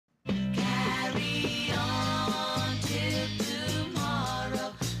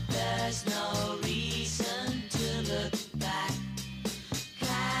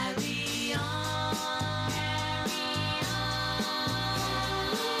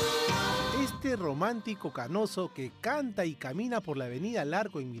Este romántico canoso que canta y camina por la avenida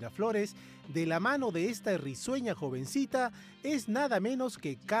Larco en Miraflores de la mano de esta risueña jovencita es nada menos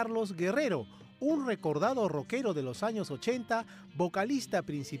que Carlos Guerrero, un recordado rockero de los años 80, vocalista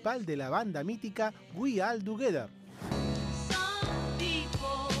principal de la banda mítica We All Together.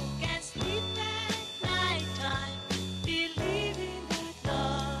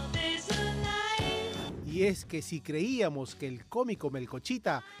 Y es que si creíamos que el cómico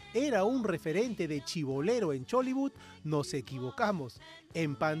Melcochita era un referente de chibolero en Chollywood, nos equivocamos.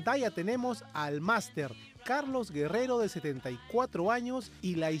 En pantalla tenemos al máster Carlos Guerrero, de 74 años,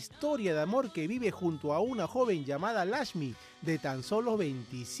 y la historia de amor que vive junto a una joven llamada Lashmi, de tan solo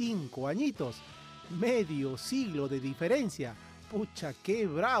 25 añitos. Medio siglo de diferencia. Pucha, qué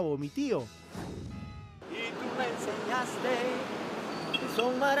bravo, mi tío. Y tú me enseñaste que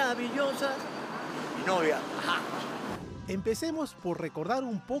son maravillosas. Novia. Ajá. Empecemos por recordar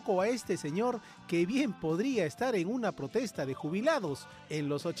un poco a este señor que bien podría estar en una protesta de jubilados. En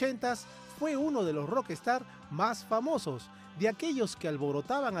los 80s fue uno de los rockstar más famosos, de aquellos que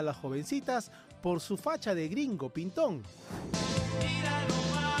alborotaban a las jovencitas por su facha de gringo pintón.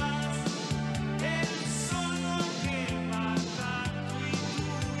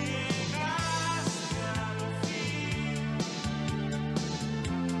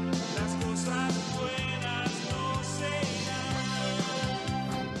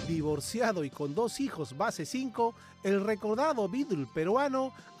 Divorciado y con 2 hijos base 5, el recordado Beatle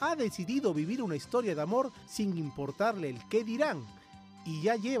peruano ha decidido vivir una historia de amor sin importarle el qué dirán. Y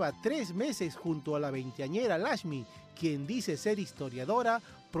ya lleva 3 meses junto a la veinteañera Lashmi, quien dice ser historiadora,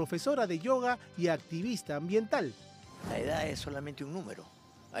 profesora de yoga y activista ambiental. La edad es solamente un número.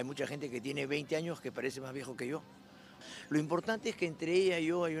 Hay mucha gente que tiene 20 años que parece más viejo que yo. Lo importante es que entre ella y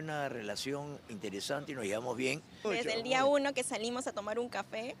yo hay una relación interesante y nos llevamos bien. Desde el día 1 que salimos a tomar un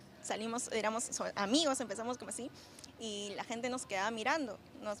café, éramos amigos, empezamos como así, y la gente nos quedaba mirando,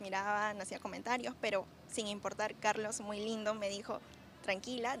 nos miraba, nos hacía comentarios, pero sin importar, Carlos, muy lindo, me dijo,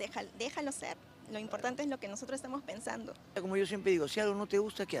 tranquila, déjalo ser, lo importante es lo que nosotros estamos pensando. Como yo siempre digo, si algo no te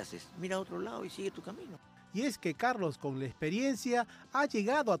gusta, ¿qué haces? Mira a otro lado y sigue tu camino. Y es que Carlos, con la experiencia, ha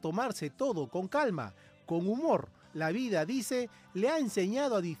llegado a tomarse todo con calma, con humor. La vida, dice, le ha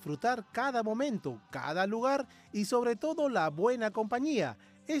enseñado a disfrutar cada momento, cada lugar y sobre todo la buena compañía.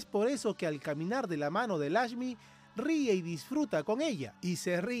 Es por eso que al caminar de la mano de Lashmi, ríe y disfruta con ella y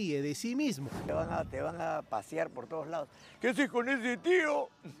se ríe de sí mismo. Te van a pasear por todos lados. ¿Qué haces con ese tío?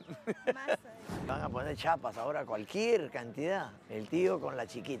 Van a poner chapas ahora, cualquier cantidad. El tío con la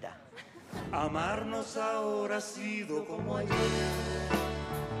chiquita. Amarnos ahora ha sido como ayer.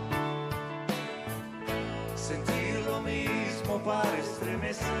 Sentir lo mismo para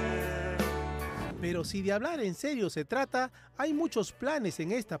estremecer. Pero si de hablar en serio se trata, hay muchos planes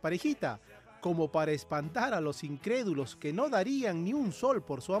en esta parejita, como para espantar a los incrédulos que no darían ni un sol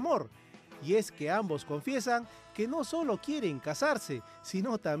por su amor. Y es que ambos confiesan que no solo quieren casarse,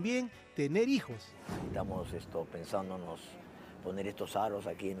 sino también tener hijos. Estamos pensándonos poner estos aros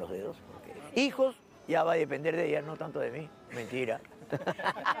aquí en los dedos. Porque hijos ya va a depender de ella, no tanto de mí. Mentira.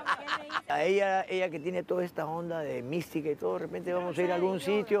 A ella que tiene toda esta onda de mística y todo, de repente vamos a ir a algún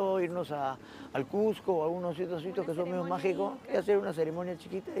sitio, irnos al Cusco o a algunos sitios que son medio mágicos, y hacer una ceremonia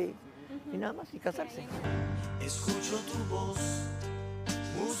chiquita y nada más, y casarse. Escucho tu voz,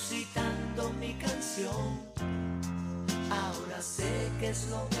 musicando mi canción. Ahora sé que es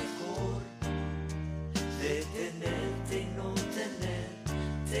lo mejor, de tenerte y no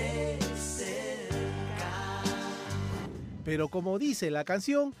tenerte cerca. Pero como dice la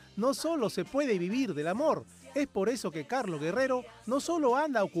canción, no solo se puede vivir del amor. Es por eso que Carlos Guerrero no solo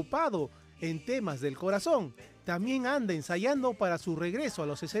anda ocupado en temas del corazón, también anda ensayando para su regreso a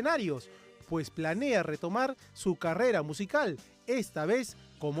los escenarios, pues planea retomar su carrera musical, esta vez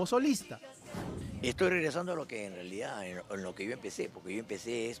como solista. Estoy regresando a lo que en realidad, en lo que yo empecé, porque yo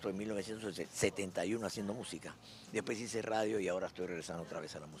empecé esto en 1971 haciendo música. Después hice radio y ahora estoy regresando otra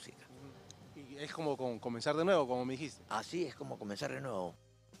vez a la música. Y es como comenzar de nuevo, como me dijiste. Así es como comenzar de nuevo.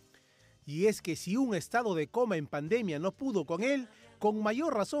 Y es que si un estado de coma en pandemia no pudo con él, con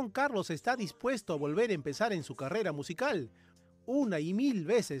mayor razón Carlos está dispuesto a volver a empezar en su carrera musical, 1 y 1000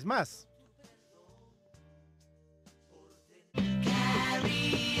 veces más.